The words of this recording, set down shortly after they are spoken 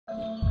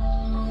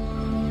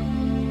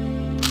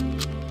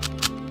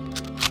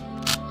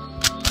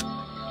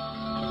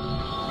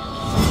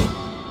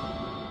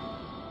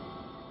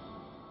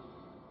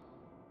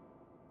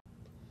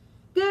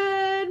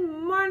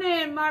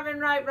darn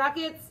right,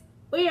 Rockets.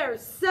 We are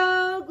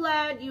so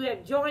glad you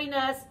have joined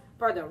us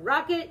for the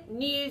Rocket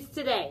News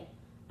today.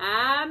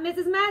 I'm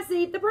Mrs.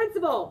 Massey, the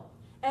principal.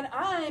 And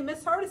I'm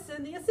Miss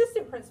Hardison, the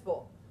assistant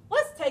principal.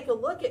 Let's take a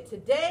look at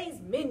today's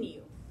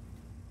menu.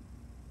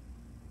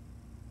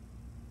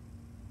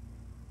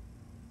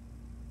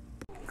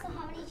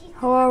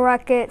 Hello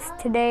Rockets,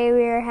 today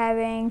we are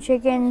having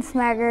chicken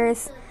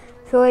smackers,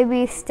 Philly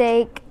beef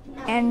steak,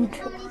 and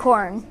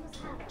corn.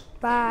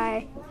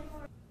 Bye.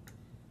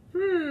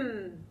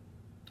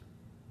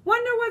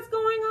 Wonder what's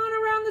going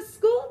on around the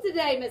school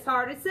today, Miss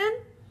Hardison?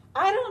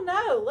 I don't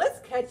know. Let's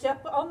catch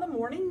up on the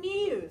morning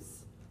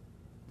news.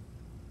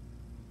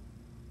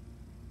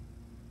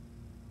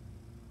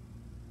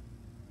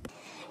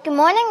 Good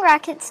morning,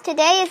 Rockets.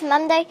 Today is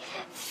Monday,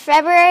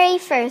 February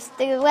 1st.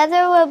 The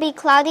weather will be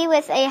cloudy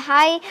with a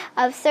high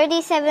of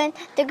 37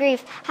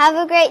 degrees. Have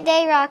a great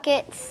day,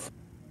 Rockets.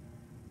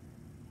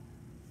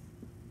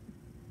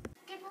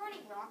 Good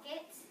morning,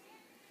 Rockets.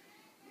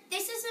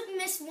 This is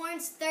Miss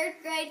Warren's third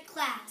grade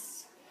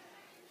class.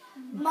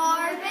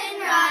 Marvin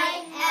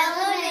Wright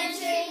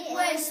Elementary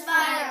will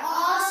inspire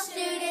all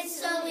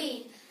students to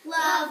lead.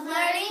 Love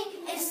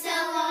learning,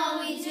 excel in all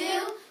we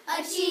do,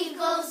 achieve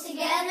goals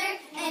together,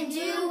 and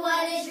do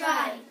what is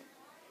right.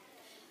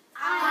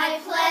 I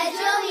pledge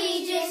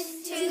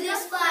allegiance to the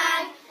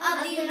flag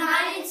of the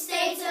United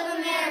States of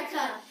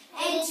America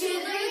and to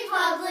the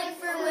republic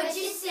for which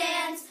it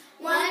stands,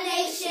 one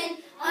nation,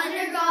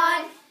 under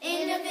God,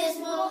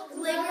 indivisible,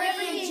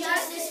 liberty and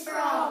justice for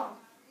all.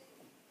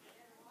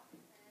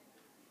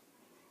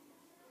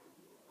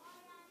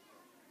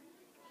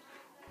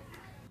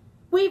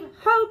 We've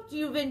hoped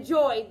you've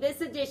enjoyed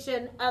this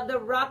edition of the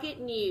Rocket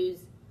News.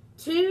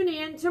 Tune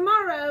in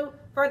tomorrow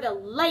for the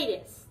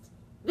latest.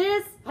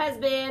 This has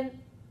been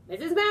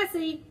Mrs.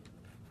 Massey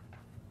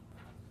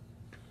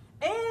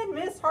And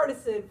Miss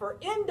Hardison for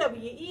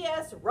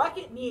NWES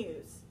Rocket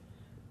News.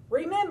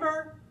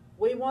 Remember,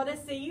 we want to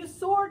see you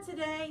soar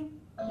today.